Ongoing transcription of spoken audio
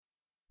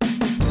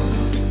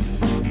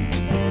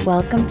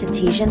Welcome to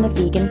Tijan the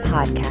Vegan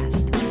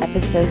Podcast,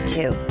 Episode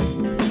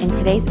 2. In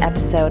today's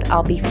episode,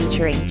 I'll be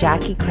featuring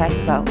Jacqui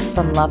Crespo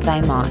from Love Thy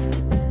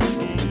Moss.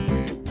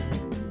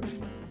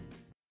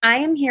 I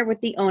am here with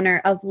the owner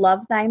of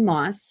Love Thy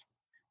Moss,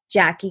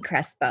 Jacqui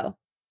Crespo.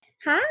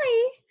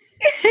 Hi!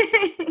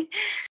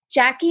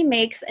 Jacqui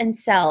makes and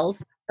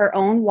sells her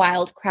own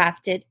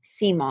wild-crafted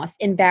Seamoss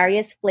in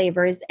various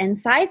flavors and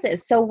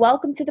sizes. So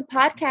welcome to the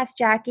podcast,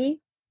 Jacqui.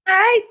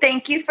 Hi,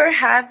 thank you for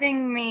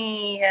having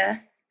me.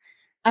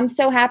 I'm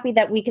so happy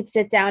that we could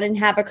sit down and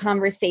have a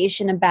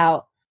conversation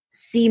about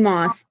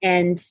Seamoss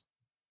and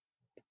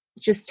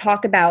just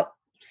talk about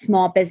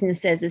small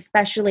businesses,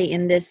 especially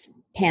in this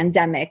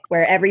pandemic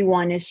where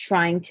everyone is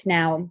trying to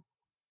now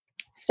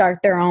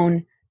start their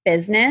own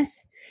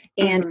business.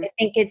 And I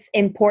think it's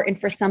important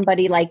for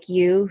somebody like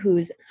you,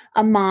 who's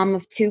a mom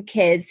of 2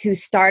 kids, who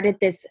started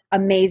this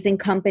amazing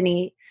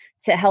company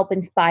to help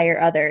inspire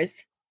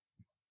others.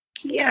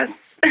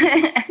 Yes,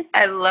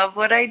 I love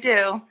what I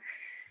do.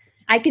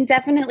 I can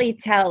definitely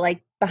tell,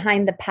 like,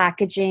 behind the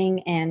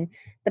packaging and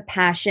the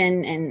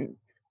passion and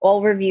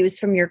all reviews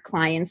from your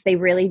clients, they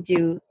really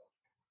do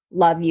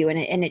love you,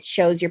 and it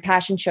shows. Your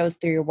passion shows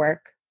through your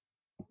work.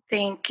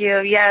 Thank you.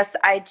 Yes,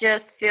 I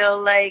just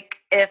feel like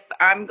if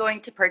I'm going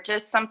to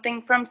purchase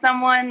something from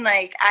someone,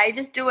 like I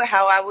just do it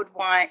how I would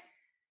want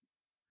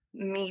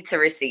me to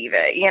receive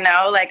it.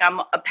 Like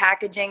a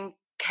packaging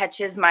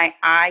catches my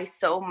eye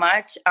so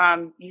much.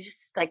 You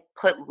just like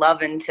put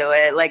love into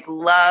it, like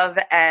love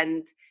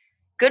and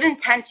good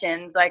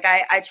intentions. Like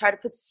I try to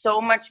put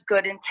so much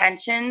good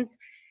intentions,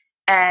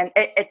 and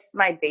it's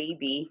my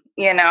baby,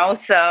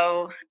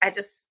 so I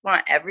just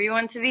want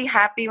everyone to be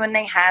happy when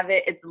they have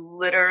it. It's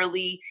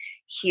literally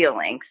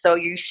healing. So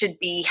you should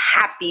be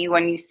happy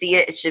when you see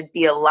it. It should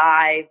be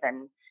alive.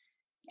 And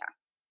yeah.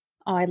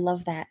 Oh, I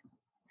love that.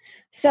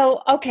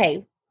 So,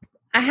 okay,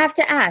 I have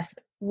to ask,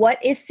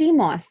 what is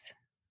Seamoss?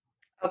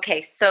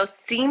 Okay, so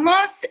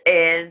Seamoss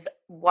is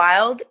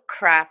wild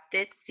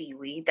crafted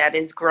seaweed that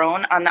is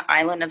grown on the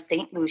island of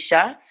St.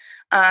 Lucia.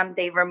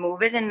 They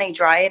remove it and they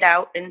dry it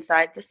out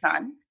inside the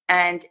sun.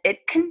 And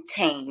it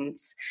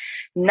contains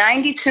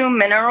 92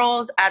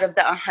 minerals out of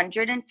the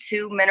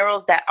 102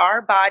 minerals that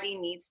our body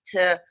needs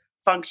to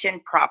function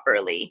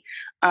properly.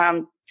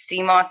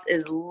 Seamoss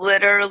is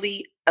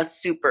literally a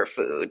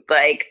superfood.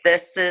 Like,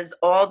 this is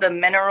all the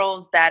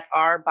minerals that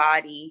our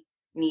body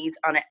needs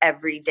on an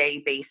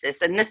everyday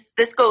basis. And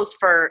this goes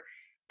for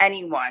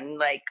anyone,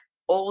 like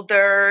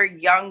older,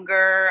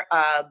 younger,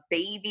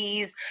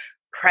 babies,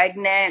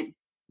 pregnant,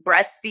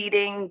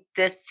 breastfeeding.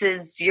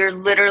 You're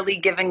literally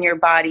giving your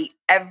body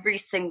every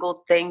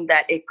single thing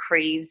that it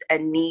craves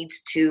and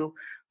needs to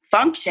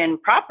function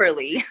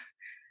properly.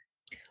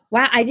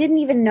 Wow, I didn't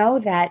even know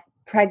that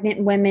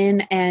pregnant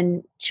women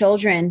and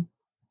children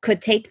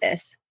could take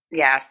this.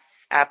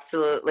 Yes,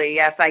 absolutely.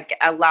 Yes, like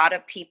a lot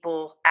of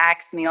people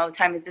ask me all the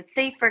time, is it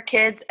safe for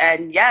kids?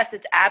 And yes,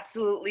 it's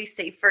absolutely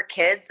safe for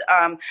kids.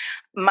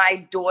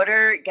 My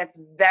daughter gets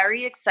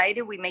very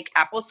excited. We make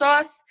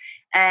applesauce,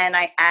 and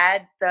I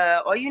add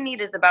all you need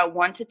is about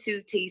 1 to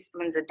 2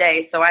 teaspoons a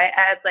day. So I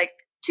add like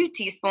 2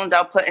 teaspoons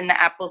I'll put in the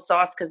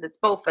applesauce because it's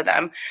both of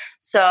them.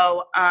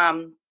 So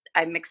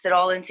I mix it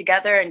all in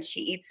together and she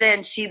eats it,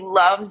 and she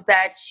loves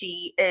that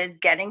she is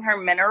getting her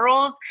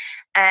minerals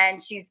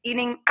and she's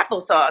eating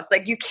applesauce.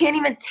 Like, you can't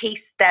even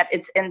taste that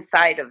it's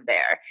inside of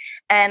there.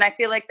 And I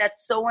feel like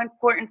that's so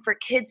important for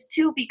kids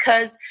too,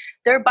 because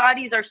their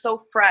bodies are so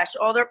fresh.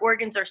 All their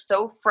organs are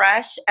so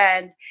fresh.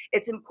 And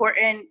it's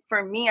important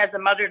for me as a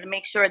mother to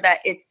make sure that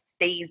it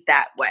stays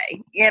that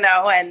way,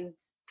 and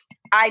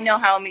I know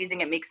how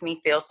amazing it makes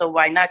me feel. So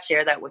why not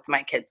share that with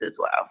my kids as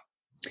well?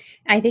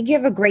 I think you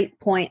have a great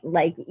point.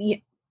 Like,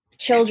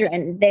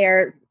 children,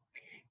 they're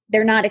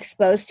not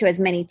exposed to as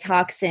many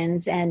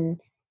toxins and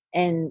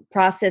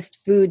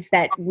processed foods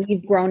that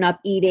we've grown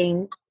up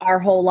eating our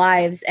whole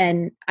lives.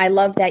 And I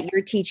love that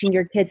you're teaching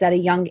your kids at a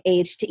young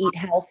age to eat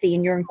healthy,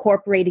 and you're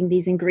incorporating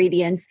these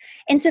ingredients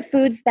into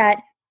foods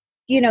that,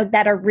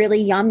 that are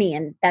really yummy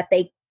and that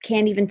they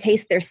can't even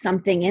taste there's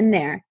something in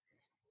there.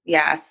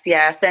 Yes.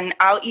 And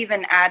I'll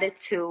even add it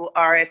to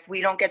if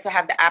we don't get to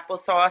have the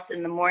applesauce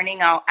in the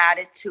morning, I'll add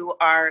it to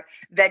our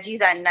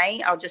veggies at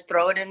night. I'll just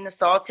throw it in the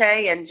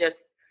saute and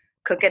just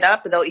cook it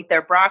up. They'll eat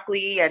their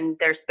broccoli and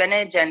their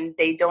spinach, and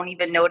they don't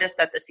even notice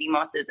that the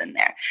Seamoss is in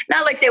there.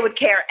 Not like they would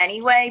care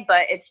anyway,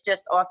 but it's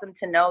just awesome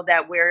to know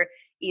that we're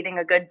eating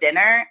a good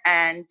dinner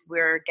and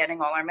we're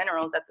getting all our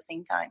minerals at the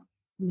same time.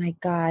 Oh my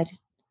God.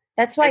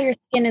 That's why your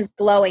skin is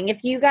glowing.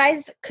 If you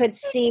guys could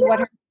see what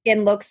her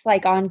skin looks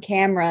like on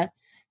camera,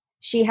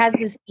 she has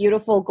this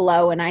beautiful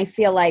glow. And I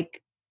feel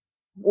like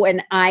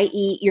when I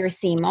eat your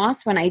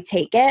Seamoss, when I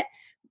take it,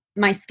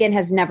 my skin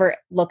has never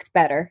looked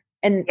better.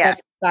 And that's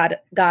God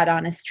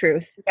honest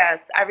truth.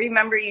 Yes, I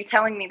remember you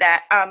telling me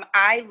that.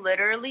 I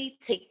literally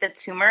take the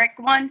turmeric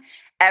one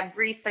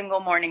every single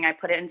morning. I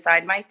put it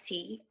inside my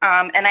tea.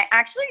 And I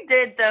actually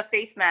did the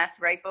face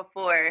mask right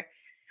before.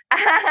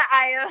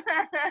 I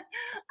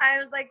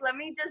was like, let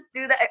me just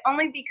do that.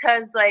 Only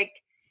because,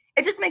 like,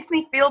 it just makes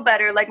me feel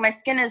better. Like my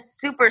skin is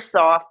super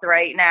soft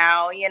right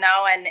now, you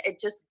know, and it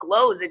just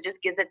glows. It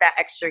just gives it that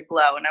extra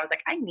glow. And I was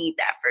like, I need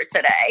that for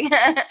today.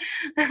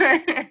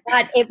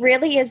 But it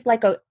really is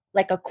like a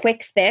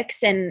quick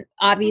fix, and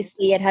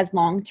obviously it has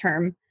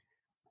long-term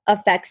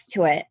effects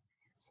to it.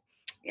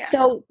 Yeah.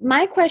 So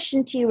my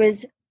question to you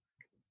is,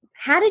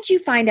 how did you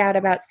find out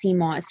about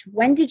Seamoss?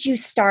 When did you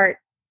start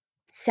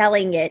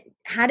selling it?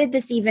 How did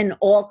this even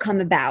all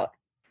come about?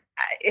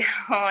 Oh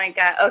my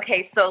God.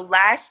 Okay. So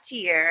last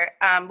year,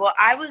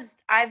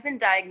 I've been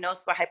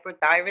diagnosed with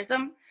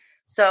hypothyroidism.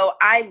 So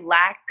I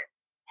lack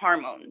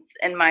hormones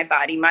in my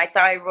body. My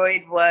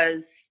thyroid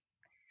was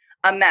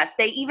a mess.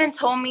 They even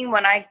told me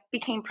when I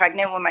became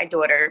pregnant with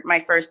my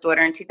first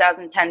daughter in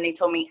 2010, they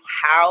told me,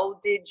 how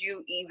did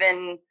you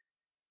even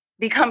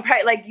become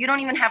pregnant? Like, you don't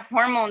even have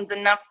hormones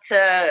enough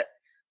to,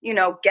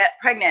 get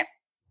pregnant.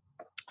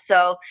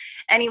 So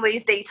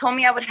anyways, they told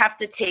me I would have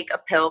to take a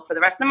pill for the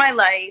rest of my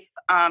life.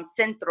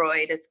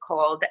 Synthroid it's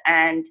called.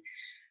 And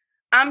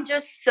I'm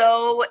just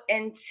so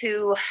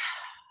into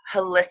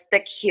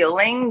holistic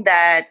healing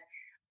that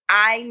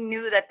I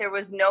knew that there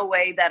was no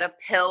way that a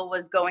pill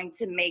was going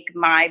to make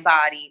my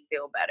body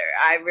feel better.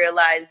 I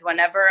realized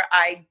whenever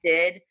I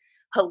did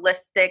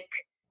holistic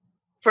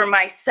for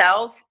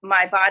myself,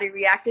 my body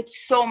reacted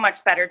so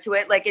much better to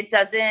it. Like, it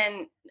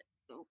doesn't,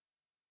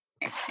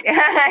 it's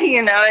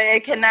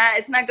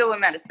not good with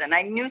medicine.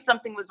 I knew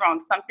something was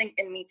wrong. Something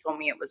in me told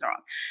me it was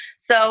wrong.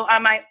 So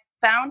I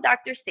found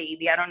Dr.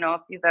 Sadie. I don't know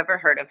if you've ever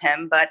heard of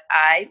him, but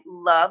I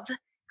love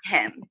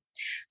him.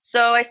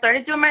 So I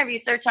started doing my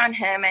research on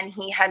him, and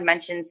he had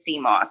mentioned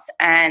Seamoss,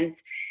 and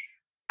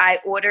I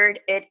ordered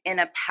it in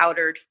a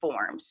powdered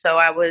form. So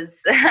I was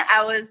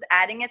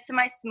adding it to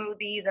my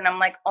smoothies, and I'm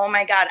like, oh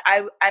my God.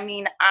 I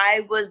mean,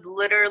 I was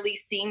literally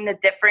seeing the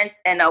difference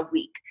in a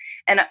week,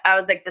 and I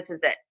was like, this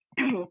is it.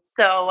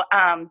 So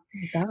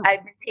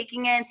I've been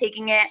taking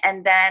it,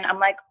 and then I'm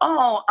like,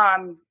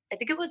 I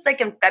think it was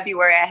like in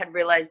February I had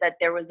realized that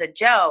there was a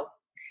gel.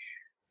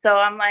 So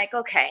I'm like,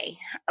 okay,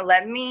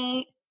 let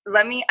me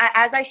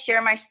as I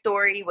share my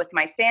story with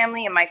my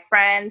family and my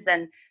friends,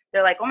 and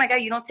they're like, oh my God,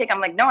 you don't take,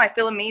 I'm like, no, I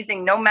feel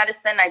amazing. No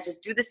medicine. I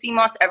just do the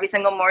Seamoss every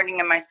single morning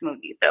in my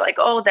smoothies. They're like,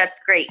 oh, that's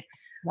great.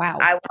 Wow.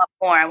 I want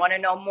more. I want to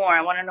know more.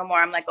 I want to know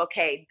more. I'm like,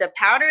 okay, the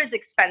powder is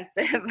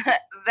expensive,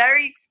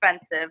 very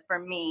expensive for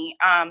me.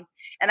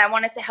 And I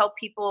wanted to help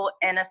people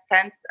in a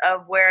sense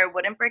of where it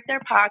wouldn't break their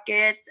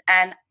pockets.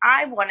 And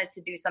I wanted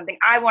to do something.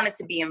 I wanted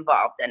to be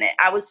involved in it.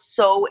 I was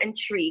so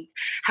intrigued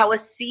how a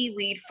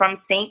seaweed from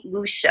St.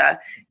 Lucia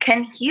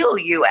can heal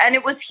you. And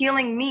it was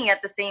healing me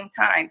at the same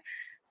time.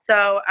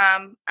 So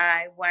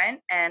I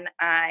went and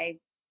I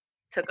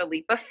took a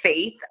leap of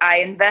faith. I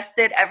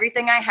invested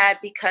everything I had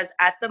because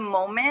at the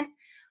moment,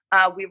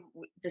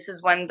 this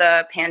is when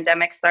the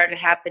pandemic started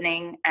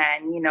happening,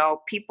 and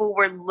people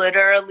were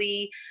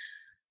literally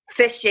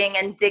fishing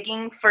and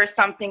digging for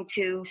something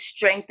to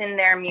strengthen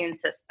their immune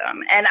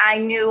system. And I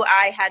knew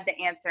I had the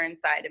answer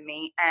inside of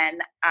me,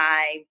 and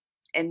I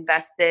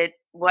invested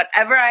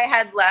whatever I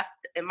had left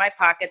in my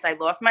pockets. I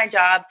lost my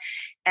job,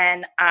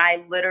 and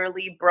I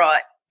literally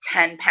brought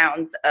 10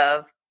 pounds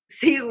of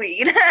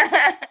seaweed,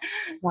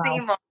 Wow.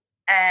 Seamoss,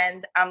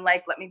 and I'm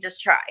like, let me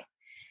just try.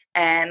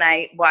 And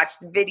I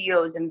watched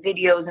videos and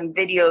videos and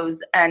videos,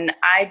 and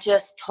I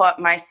just taught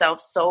myself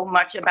so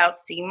much about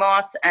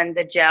Seamoss and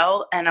the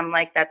gel, and I'm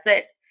like, that's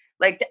it.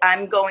 Like,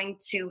 I'm going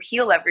to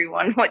heal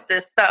everyone with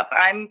this stuff.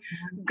 I'm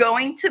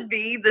going to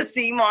be the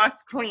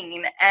Seamoss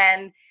queen.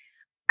 And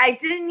I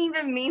didn't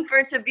even mean for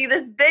it to be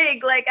this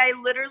big. Like, I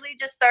literally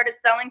just started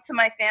selling to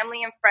my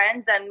family and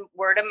friends, and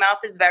word of mouth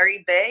is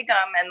very big.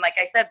 And like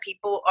I said,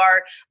 people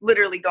are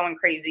literally going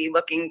crazy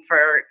looking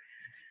for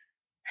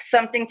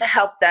something to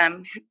help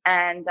them.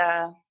 And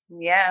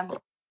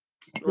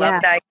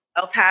love that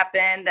help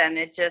happened, and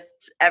it just,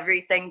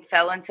 everything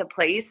fell into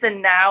place.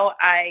 And now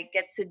I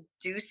get to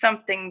do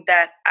something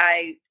that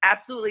I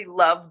absolutely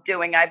love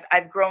doing.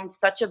 I've grown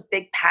such a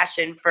big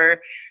passion for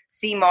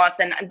Seamoss,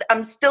 and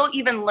I'm still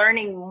even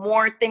learning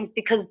more things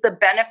because the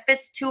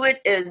benefits to it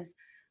is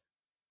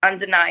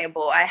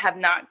undeniable. I have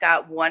not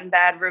got one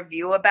bad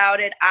review about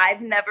it.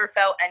 I've never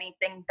felt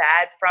anything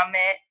bad from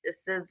it.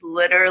 This is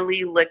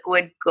literally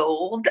liquid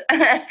gold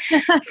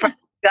from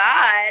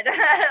God,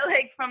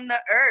 like from the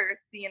earth,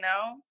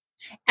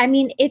 I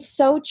mean, it's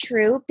so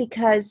true,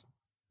 because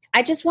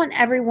I just want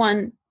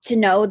everyone to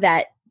know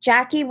that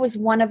Jacqui was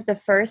one of the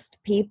first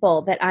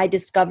people that I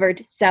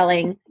discovered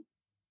selling,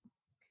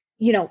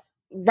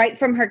 right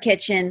from her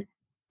kitchen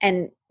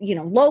and,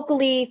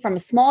 locally from a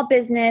small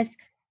business,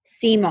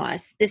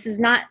 Seamoss. This is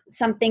not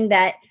something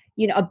that,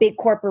 a big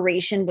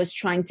corporation was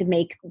trying to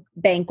make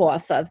bank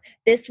off of.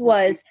 This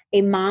was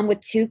a mom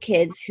with 2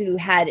 kids who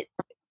had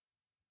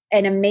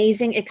an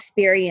amazing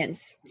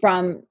experience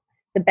from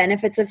the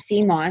benefits of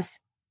Seamoss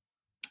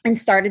and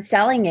started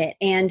selling it.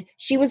 And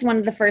she was one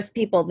of the first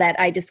people that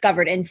I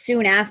discovered. And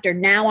soon after,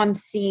 now I'm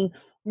seeing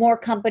more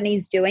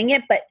companies doing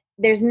it, but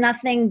there's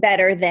nothing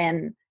better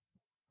than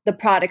the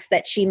products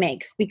that she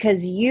makes,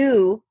 because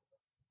you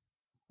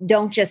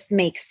don't just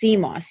make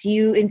Seamoss.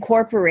 You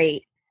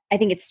incorporate, I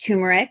think it's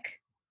turmeric,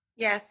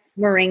 Yes.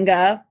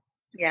 moringa,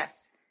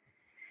 Yes.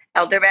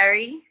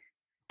 Elderberry.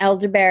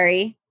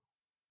 elderberry.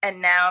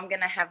 And now I'm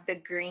going to have the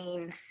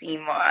green sea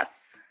moss.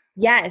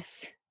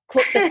 Yes.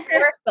 The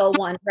chlorophyll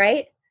one,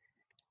 right?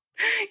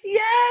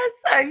 Yes,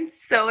 I'm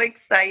so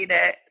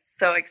excited.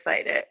 So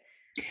excited.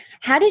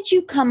 How did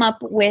you come up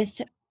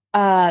with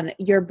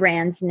your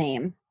brand's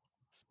name?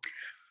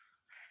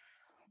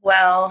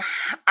 Well,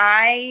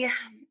 I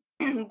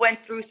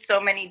went through so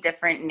many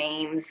different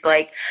names.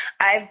 Like,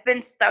 I've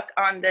been stuck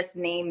on this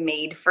name,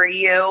 Made for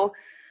You,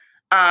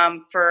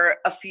 for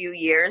a few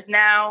years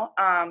now.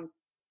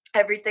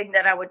 Everything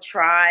that I would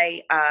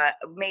try,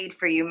 made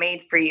for you,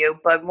 made for you.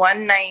 But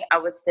one night I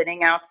was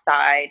sitting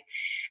outside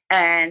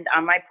and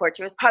on my porch,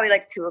 it was probably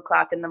like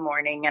 2:00 in the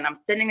morning, and I'm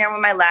sitting there with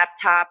my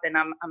laptop and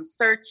I'm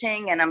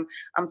searching and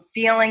I'm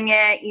feeling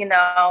it,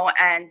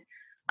 and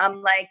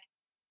I'm like,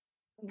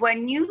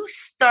 when you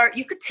start,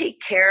 you could take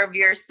care of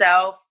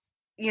yourself.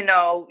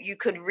 You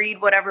could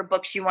read whatever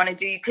books you want to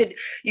do.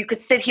 You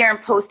could sit here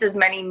and post as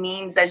many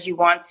memes as you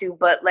want to,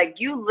 but like,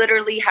 you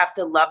literally have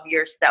to love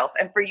yourself.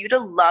 And for you to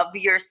love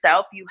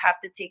yourself, you have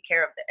to take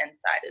care of the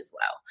inside as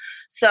well.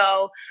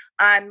 So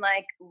I'm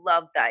like,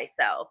 love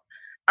thyself.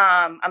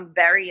 I'm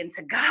very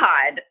into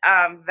God.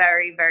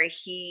 Very, very,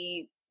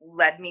 he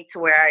led me to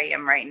where I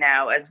am right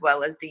now, as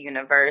well as the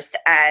universe.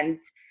 And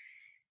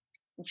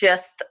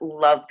just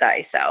love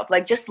thyself.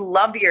 Like, just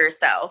love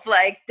yourself.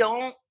 Like,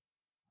 don't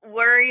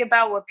worry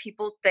about what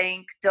people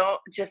think. Don't,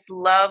 just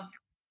love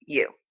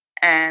you.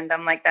 And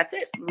I'm like, that's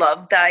it.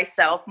 Love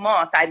thyself,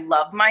 Moss. I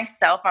love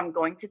myself. I'm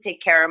going to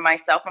take care of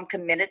myself. I'm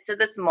committed to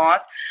this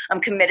Moss.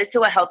 I'm committed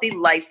to a healthy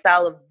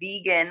lifestyle, a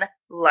vegan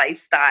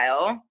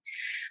lifestyle.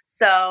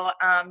 So,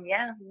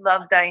 yeah,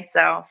 love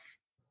thyself.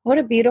 What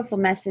a beautiful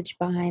message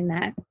behind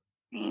that.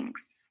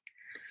 Thanks.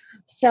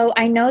 So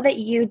I know that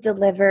you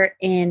deliver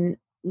in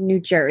New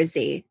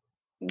Jersey.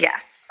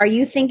 Yes. Are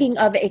you thinking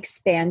of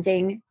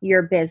expanding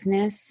your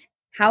business?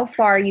 How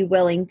far are you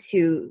willing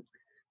to,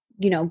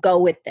 go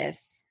with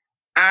this?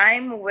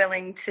 I'm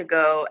willing to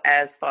go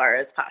as far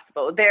as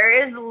possible. There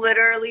is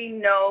literally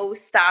no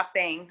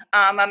stopping.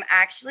 I'm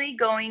actually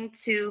going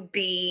to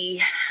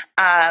be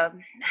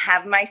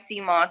have my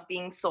Seamoss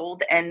being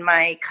sold in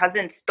my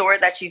cousin's store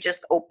that she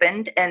just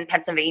opened in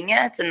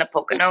Pennsylvania. It's in the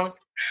Poconos.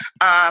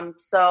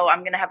 So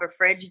I'm gonna have a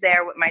fridge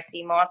there with my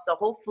Seamoss. So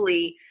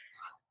hopefully,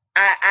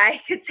 I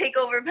could take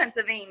over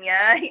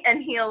Pennsylvania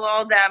and heal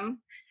all them,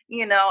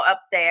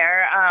 up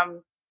there.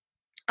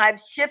 I've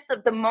shipped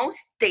the most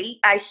state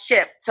I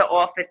shipped to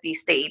all 50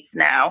 states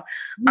now.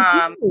 You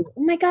do?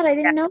 Oh my God, I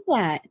didn't know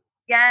that.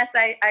 Yes,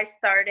 I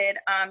started.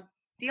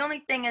 The only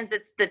thing is,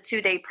 it's the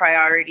 2-day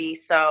priority.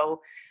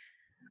 So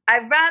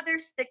I'd rather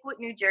stick with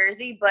New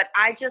Jersey, but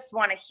I just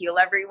want to heal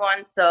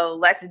everyone. So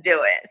let's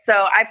do it.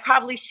 So I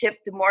probably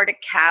shipped more to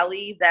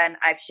Cali than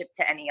I've shipped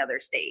to any other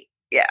state.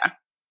 Yeah.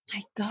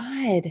 My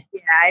God.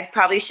 Yeah, I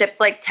probably shipped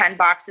like 10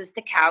 boxes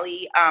to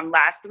Cali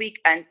last week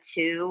and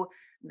 2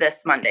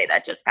 this Monday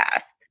that just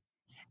passed.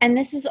 And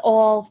this is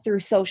all through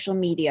social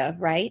media,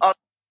 right? All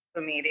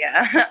social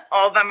media,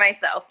 all by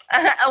myself.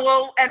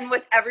 Well, and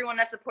with everyone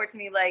that supports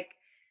me, like,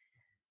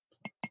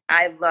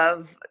 I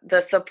love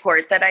the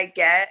support that I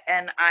get,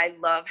 and I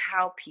love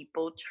how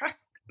people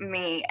trust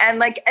me. And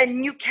like,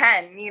 and you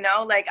can,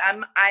 like,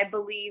 I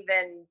believe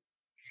in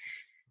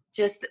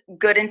just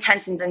good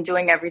intentions and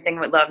doing everything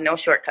with love. No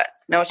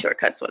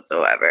shortcuts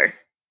whatsoever.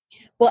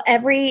 Well,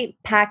 every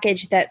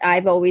package that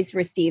I've always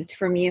received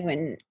from you,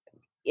 and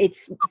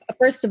it's,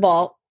 first of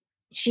all,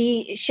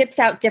 she ships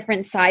out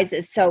different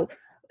sizes. So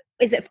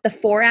is it the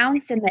 4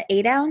 ounce and the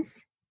 8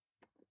 ounce?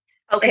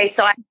 Okay,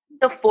 so I do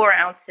the 4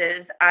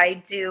 ounces. I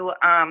do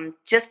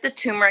just the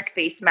turmeric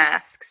face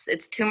masks.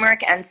 It's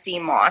turmeric and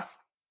Seamoss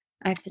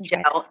I have to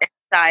try gel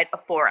inside a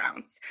 4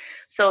 ounce.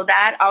 So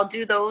that I'll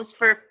do those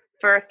for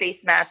a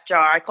face mask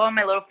jar. I call them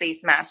my little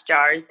face mask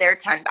jars. They're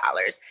 $10.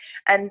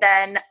 And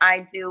then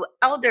I do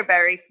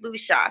elderberry flu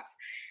shots.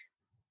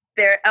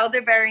 They're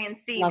elderberry and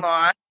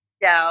Seamoss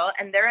gel,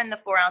 and they're in the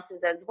 4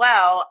 ounces as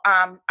well.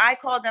 I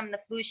call them the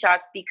flu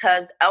shots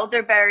because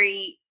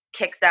elderberry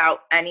kicks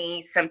out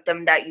any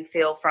symptom that you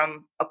feel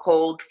from a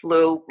cold,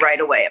 flu right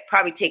away. It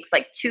probably takes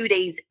like 2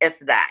 days, if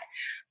that.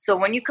 So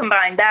when you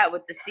combine that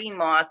with the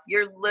Seamoss,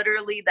 you're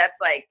literally, that's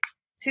like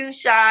 2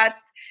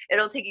 shots.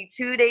 It'll take you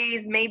 2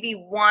 days, maybe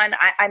 1.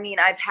 I mean,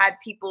 I've had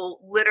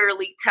people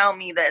literally tell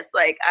me this.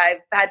 Like, I've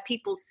had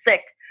people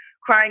sick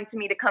crying to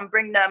me to come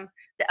bring them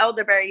the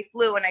elderberry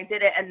flu, and I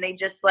did it, and they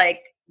just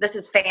like, this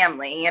is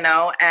family,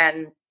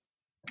 and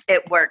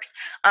it works.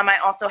 I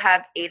also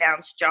have 8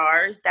 ounce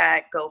jars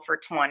that go for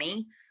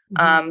 $20.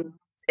 Mm-hmm.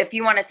 If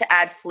you wanted to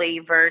add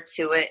flavor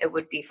to it, it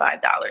would be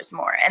 $5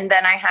 more. And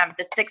then I have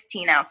the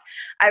 16 ounce.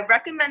 I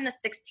recommend the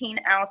 16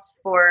 ounce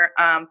for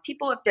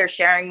people if they're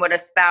sharing with a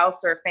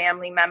spouse or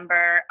family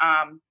member.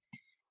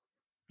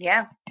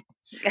 Yeah.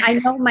 I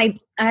know I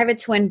have a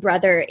twin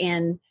brother,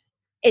 and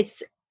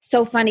it's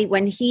so funny.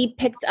 When he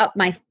picked up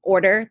my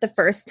order the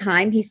first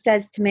time, he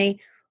says to me,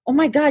 Oh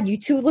my God, you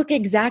two look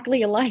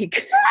exactly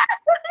alike.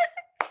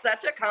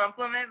 Such a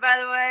compliment, by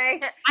the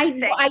way.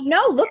 I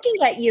know looking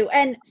at you.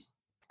 And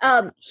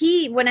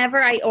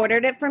whenever I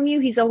ordered it from you,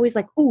 he's always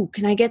like, "Ooh,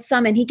 can I get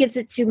some?" And he gives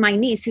it to my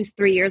niece who's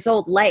 3 years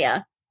old,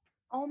 Leia.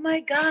 Oh my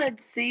God,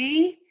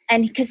 see?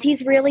 And because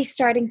he's really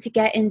starting to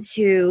get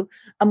into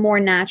a more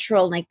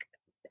natural, like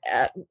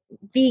uh,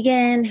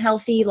 vegan,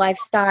 healthy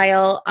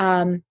lifestyle,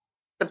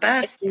 The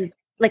best.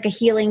 like a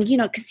healing,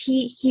 because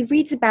he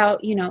reads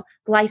about,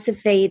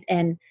 glyphosate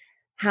and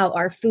how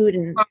our food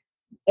and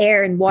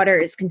air and water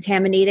is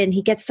contaminated. And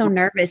he gets so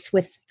nervous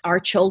with our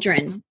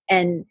children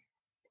and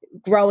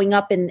growing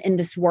up in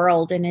this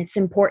world. And it's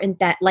important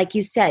that, like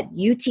you said,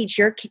 you teach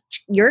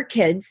your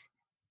kids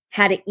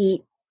how to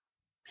eat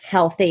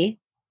healthy.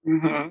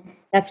 Mm-hmm.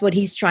 That's what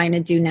he's trying to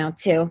do now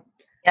too.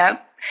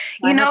 Yep.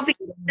 I You hope know, to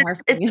because see more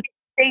from you.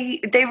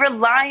 they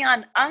rely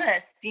on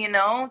us,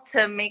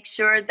 to make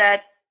sure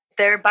that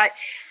their body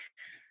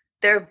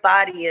their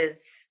body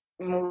is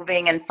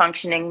moving and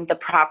functioning the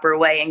proper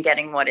way and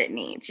getting what it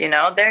needs. They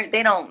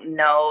don't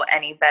know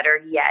any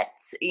better yet,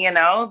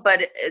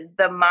 but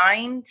the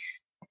mind,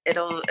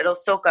 it'll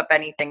soak up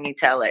anything you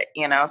tell it,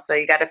 so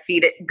you got to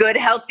feed it good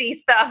healthy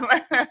stuff.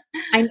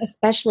 I'm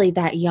especially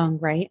that young,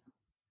 right?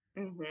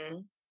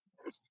 Hmm.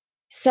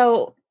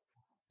 So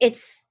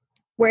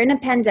we're in a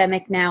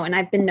pandemic now, and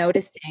I've been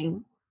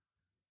noticing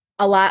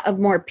a lot of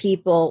more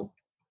people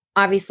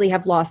obviously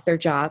have lost their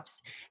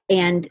jobs,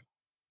 and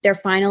they're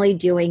finally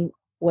doing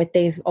what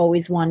they've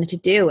always wanted to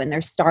do, and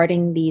they're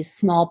starting these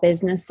small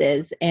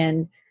businesses.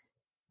 And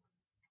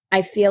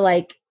I feel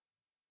like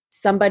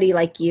somebody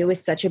like you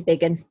is such a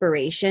big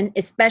inspiration,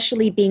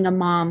 especially being a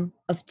mom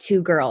of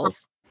two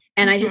girls.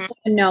 And I just Hmm. want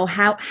to know,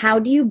 how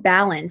do you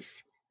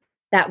balance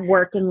that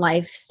work and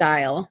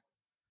lifestyle?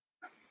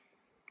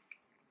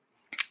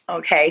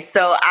 Okay,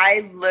 so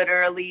I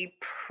literally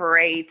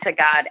pray to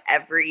God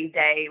every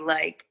day,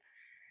 like,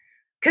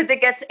 because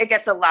it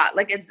gets a lot.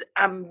 Like,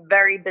 I'm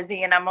very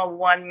busy and I'm a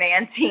one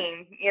man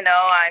team.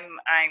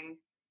 I'm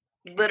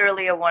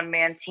literally a one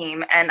man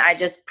team, and I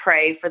just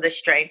pray for the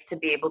strength to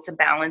be able to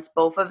balance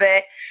both of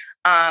it.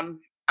 I'm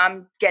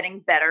getting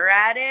better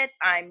at it.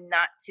 I'm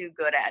not too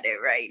good at it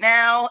right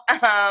now.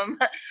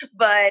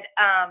 But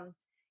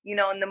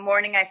in the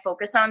morning I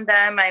focus on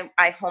them.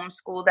 I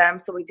homeschool them,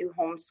 so we do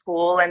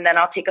homeschool, and then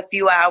I'll take a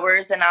few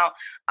hours and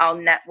I'll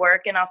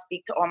network and I'll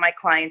speak to all my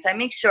clients. I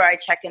make sure I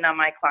check in on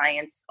my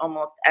clients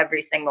almost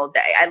every single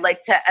day. I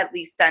like to at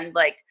least send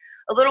like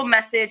a little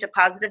message, a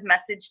positive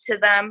message to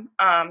them,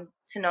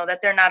 to know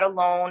that they're not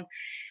alone.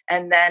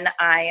 And then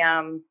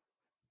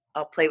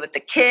I'll play with the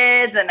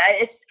kids, and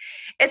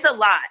it's a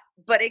lot,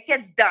 but it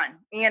gets done,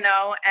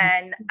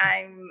 and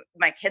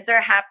my kids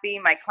are happy,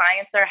 my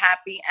clients are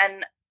happy,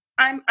 and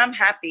I'm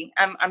happy.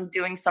 I'm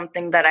doing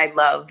something that I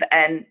love,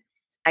 and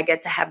I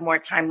get to have more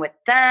time with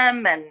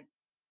them, and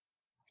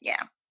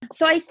yeah.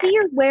 So I see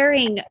you're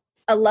wearing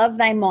a Love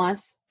Thy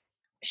Moss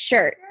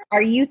shirt.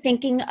 Are you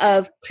thinking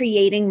of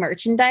creating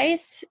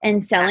merchandise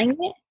and selling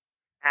it?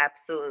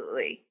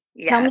 Absolutely.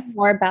 Tell me Yes.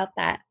 more about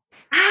that.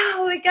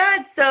 Oh my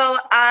God. So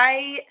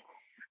I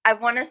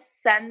want to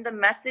send the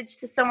message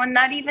to someone,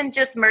 not even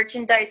just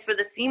merchandise for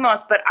the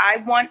Seamoss, but I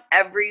want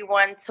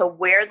everyone to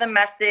wear the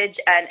message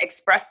and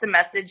express the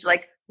message,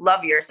 like,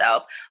 love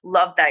yourself,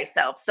 love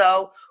thyself.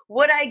 So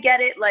would I get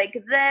it like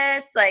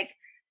this? Like,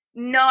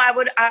 no,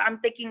 I'm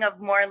thinking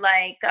of more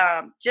like,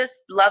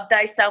 just love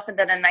thyself, and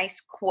then a nice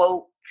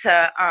quote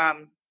to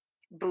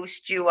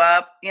boost you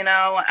up,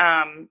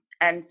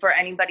 and for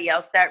anybody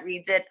else that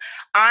reads it,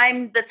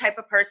 I'm the type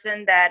of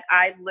person that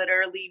I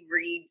literally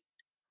read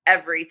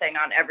everything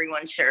on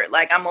everyone's shirt.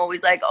 Like, I'm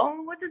always like,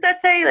 oh, what does that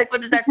say? Like,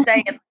 what does that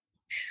say? And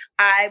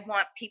I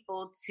want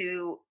people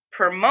to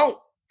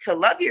promote to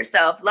love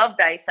yourself, love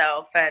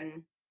thyself.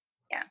 And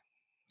yeah,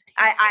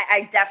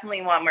 I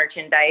definitely want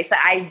merchandise.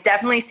 I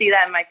definitely see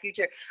that in my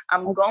future.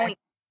 I'm Okay. going to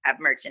have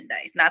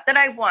merchandise. Not that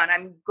I want,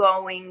 I'm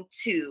going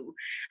to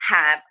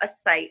have a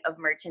site of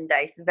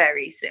merchandise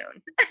very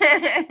soon.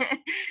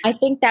 I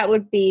think that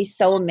would be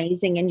so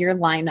amazing in your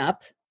lineup.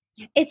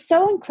 It's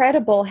so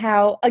incredible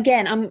how,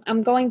 again,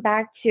 I'm going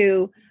back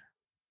to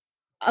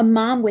a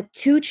mom with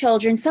two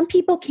children. Some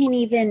people can't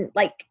even,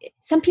 like,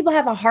 some people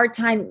have a hard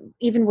time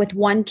even with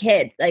one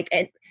kid. Like,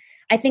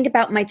 I think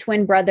about my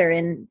twin brother,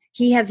 and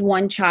he has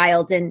one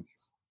child, and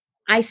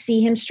I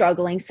see him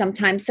struggling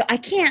sometimes. So I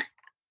can't,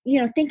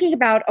 thinking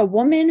about a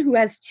woman who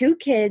has two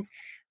kids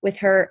with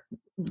her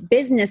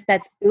business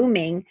that's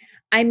booming.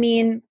 I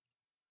mean,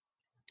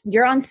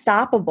 you're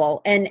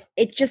unstoppable. And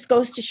it just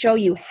goes to show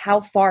you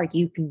how far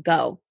you can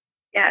go.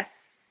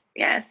 Yes,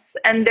 yes.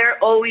 And they're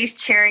always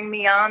cheering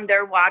me on.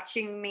 They're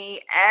watching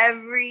me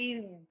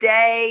every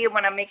day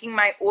when I'm making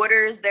my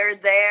orders. They're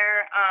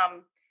there.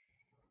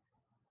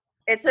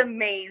 It's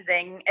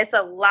amazing. It's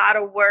a lot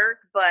of work,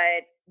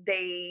 but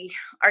they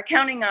are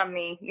counting on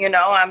me.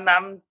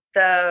 I'm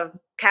the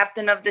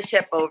captain of the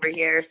ship over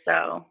here.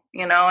 So,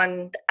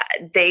 and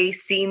they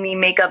see me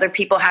make other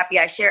people happy.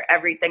 I share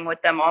everything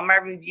with them. All my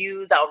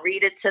reviews, I'll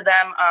read it to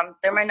them.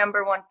 They're my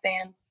number one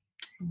fans.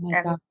 Oh my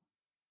And God.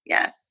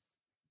 Yes.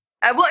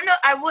 I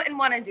wouldn't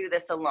want to do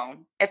this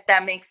alone, if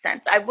that makes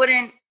sense. I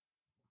wouldn't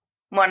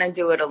want to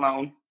do it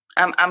alone.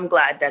 I'm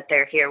glad that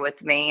they're here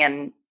with me,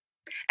 and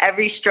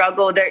every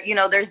struggle there,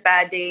 there's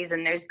bad days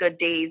and there's good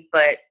days,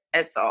 but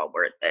it's all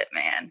worth it,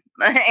 man.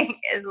 Like,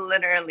 it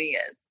literally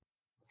is.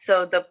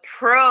 So the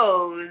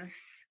pros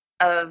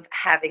of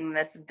having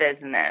this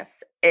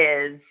business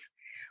is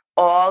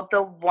all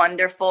the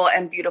wonderful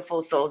and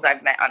beautiful souls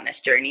I've met on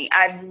this journey.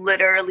 I've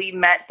literally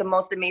met the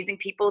most amazing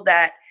people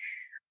that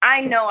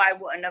I know I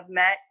wouldn't have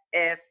met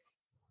if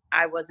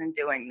I wasn't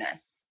doing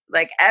this.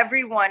 Like,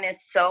 everyone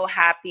is so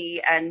happy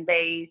and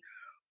they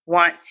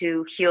want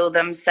to heal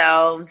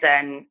themselves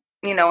and,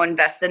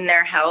 invest in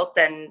their health.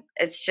 And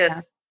it's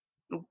just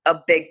a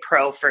big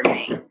pro for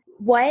me.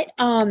 What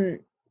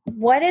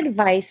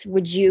advice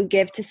would you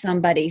give to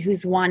somebody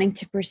who's wanting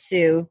to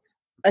pursue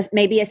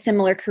maybe a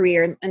similar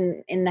career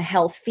in the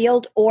health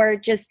field, or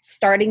just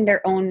starting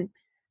their own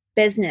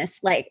business?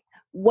 Like,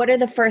 what are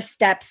the first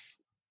steps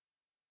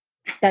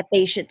that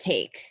they should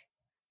take?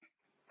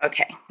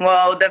 Okay.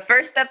 Well, the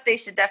first step they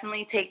should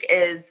definitely take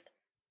is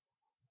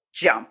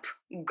jump.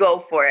 Go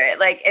for it.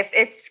 Like, if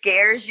it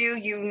scares you,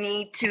 you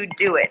need to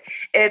do it.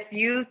 If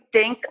you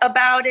think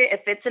about it,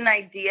 if it's an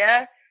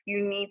idea, you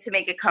need to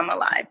make it come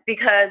alive,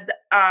 because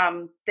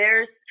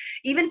there's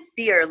even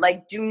fear.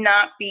 Like, do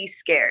not be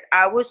scared.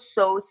 I was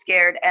so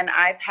scared, and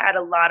I've had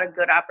a lot of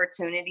good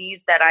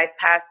opportunities that I've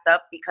passed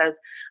up because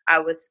I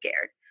was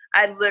scared.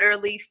 I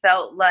literally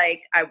felt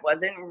like I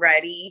wasn't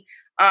ready.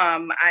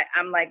 I'm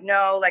like,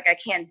 no, like, I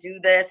can't do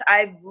this.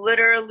 I've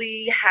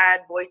literally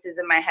had voices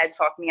in my head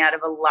talk me out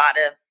of a lot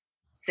of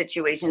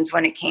situations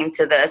when it came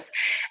to this.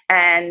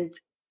 And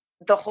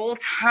the whole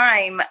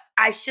time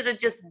I should have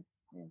just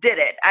did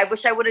it. I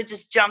wish I would have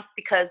just jumped,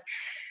 because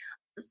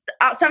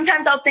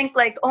sometimes I'll think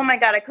like, oh my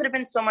God, I could have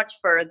been so much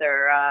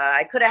further.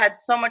 I could have had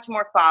so much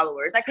more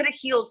followers. I could have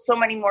healed so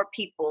many more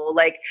people.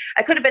 Like,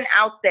 I could have been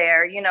out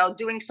there,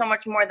 doing so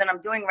much more than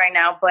I'm doing right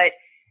now. But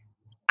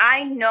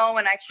I know,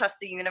 and I trust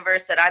the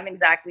universe, that I'm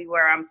exactly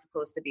where I'm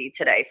supposed to be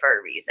today for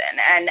a reason.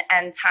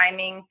 And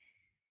timing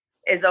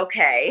is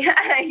okay.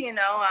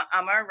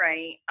 I'm all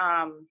right.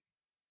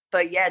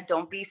 But yeah,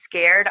 don't be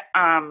scared.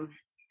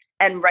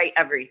 And write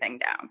everything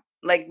down.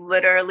 Like,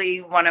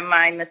 literally, one of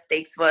my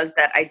mistakes was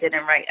that I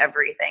didn't write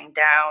everything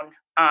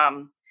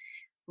down.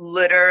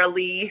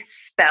 Literally,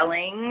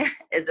 spelling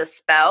is a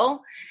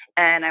spell.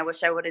 And I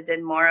wish I would have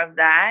did more of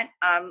that.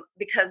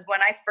 Because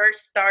when I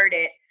first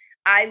started,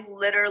 I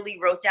literally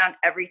wrote down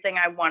everything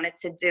I wanted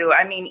to do.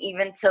 I mean,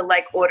 even to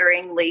like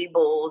ordering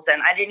labels,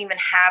 and I didn't even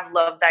have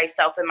Love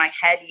Thyself in my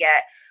head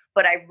yet,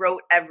 but I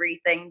wrote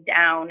everything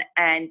down,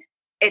 and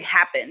it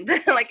happened.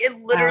 Like,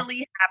 it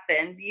literally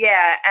happened.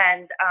 Yeah.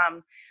 And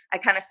I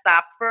kind of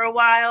stopped for a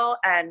while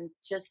and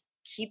just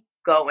keep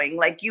going.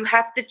 Like, you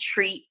have to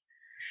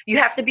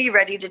be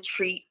ready to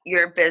treat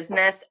your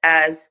business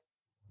as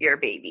your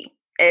baby.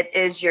 It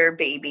is your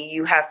baby.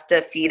 You have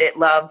to feed it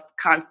love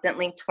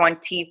constantly,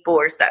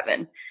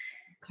 24/7.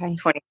 Okay.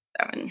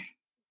 27.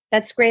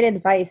 That's great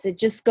advice. It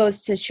just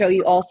goes to show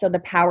you also the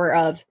power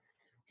of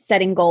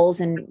setting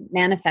goals and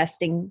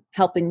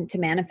helping to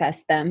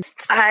manifest them.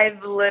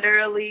 I've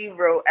literally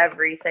wrote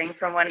everything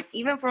from when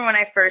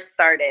I first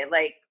started.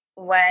 Like,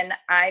 when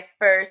I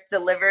first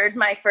delivered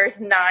my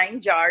first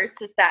 9 jars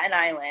to Staten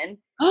Island.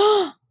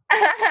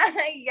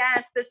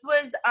 Yes, this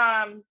was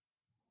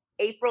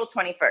April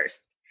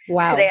 21st.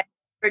 Wow. Today I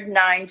delivered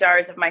 9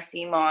 jars of my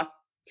Seamoss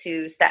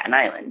to Staten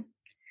Island.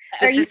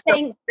 Are you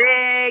saying so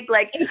big?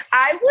 Like,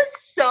 I was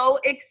so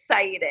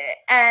excited,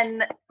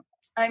 and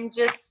I'm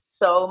just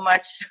so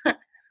much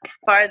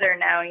farther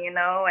now,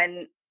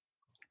 and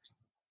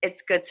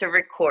it's good to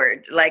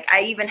record. Like,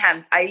 I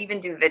even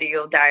do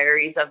video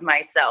diaries of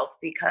myself,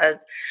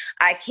 because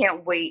I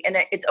can't wait. And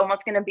it's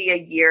almost going to be a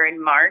year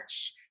in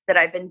March that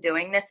I've been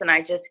doing this, and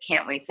I just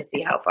can't wait to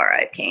see how far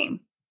I've came.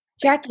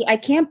 Jacqui, I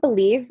can't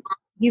believe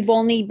you've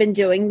only been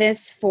doing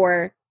this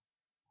for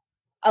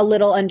a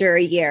little under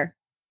a year.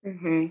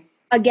 Mm-hmm.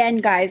 Again,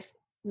 guys,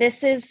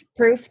 this is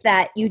proof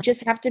that you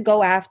just have to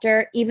go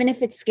after, even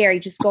if it's scary,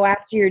 just go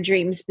after your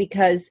dreams,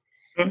 because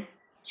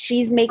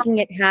she's making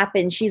it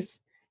happen. She's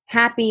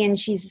happy, and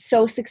she's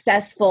so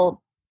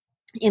successful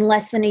in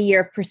less than a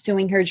year of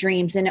pursuing her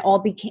dreams. And it all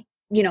became,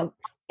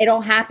 it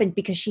all happened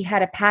because she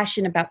had a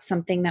passion about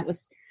something that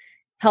was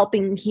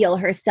helping heal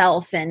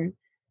herself. And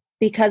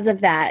because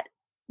of that,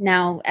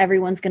 now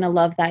everyone's going to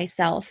love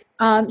thyself.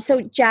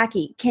 So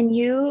Jacqui, can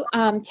you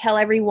tell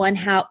everyone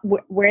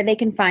where they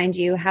can find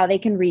you, how they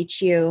can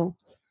reach you?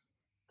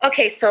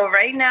 Okay, so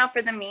right now,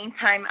 for the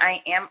meantime,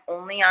 I am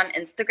only on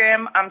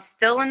Instagram. I'm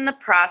still in the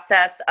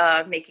process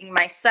of making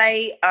my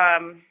site.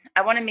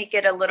 I want to make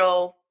it a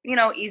little,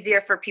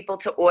 easier for people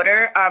to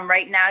order.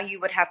 Right now,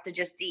 you would have to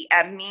just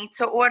DM me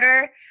to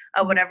order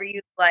whatever you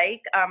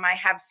like. I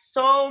have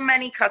so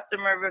many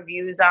customer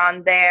reviews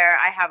on there.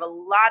 I have a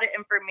lot of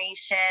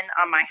information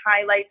on my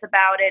highlights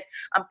about it.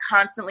 I'm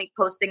constantly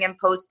posting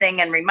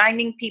and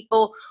reminding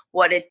people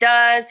what it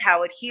does,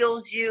 how it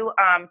heals you.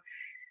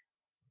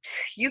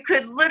 you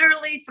could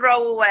literally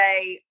throw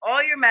away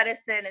all your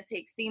medicine and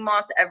take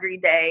Seamoss every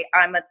day.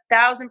 I'm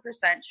 1,000%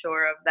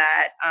 sure of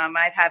that.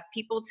 I've had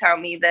people tell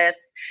me this.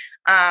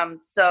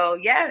 So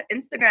yeah,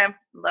 Instagram,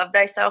 love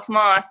thyself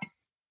moss.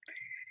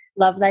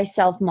 Love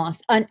thyself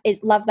moss.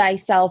 Is love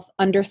thyself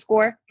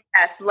 _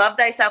 Yes, love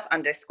thyself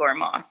 _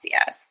 moss.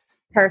 Yes.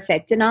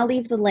 Perfect. And I'll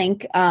leave the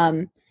link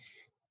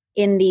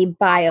in the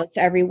bio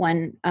so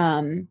everyone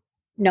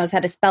knows how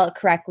to spell it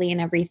correctly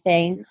and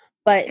everything.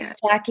 But Yeah.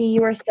 Jacqui,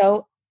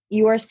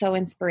 you are so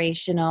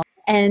inspirational.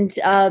 And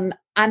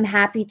I'm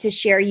happy to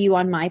share you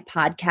on my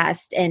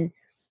podcast and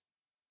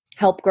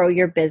help grow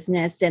your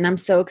business. And I'm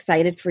so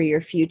excited for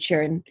your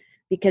future, and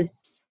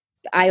because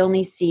I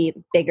only see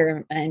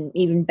bigger and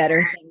even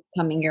better things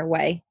coming your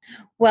way.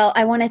 Well,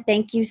 I want to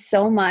thank you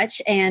so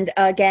much. And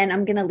again,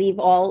 I'm going to leave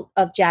all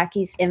of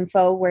Jacqui's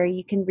info where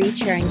you can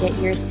reach her and get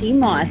your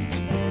Seamoss.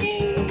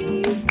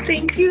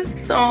 Thank you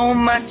so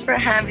much for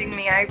having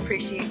me. I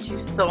appreciate you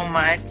so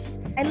much.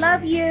 I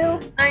love you.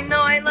 I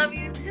know I love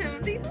you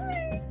too.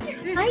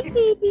 Hi,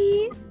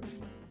 baby.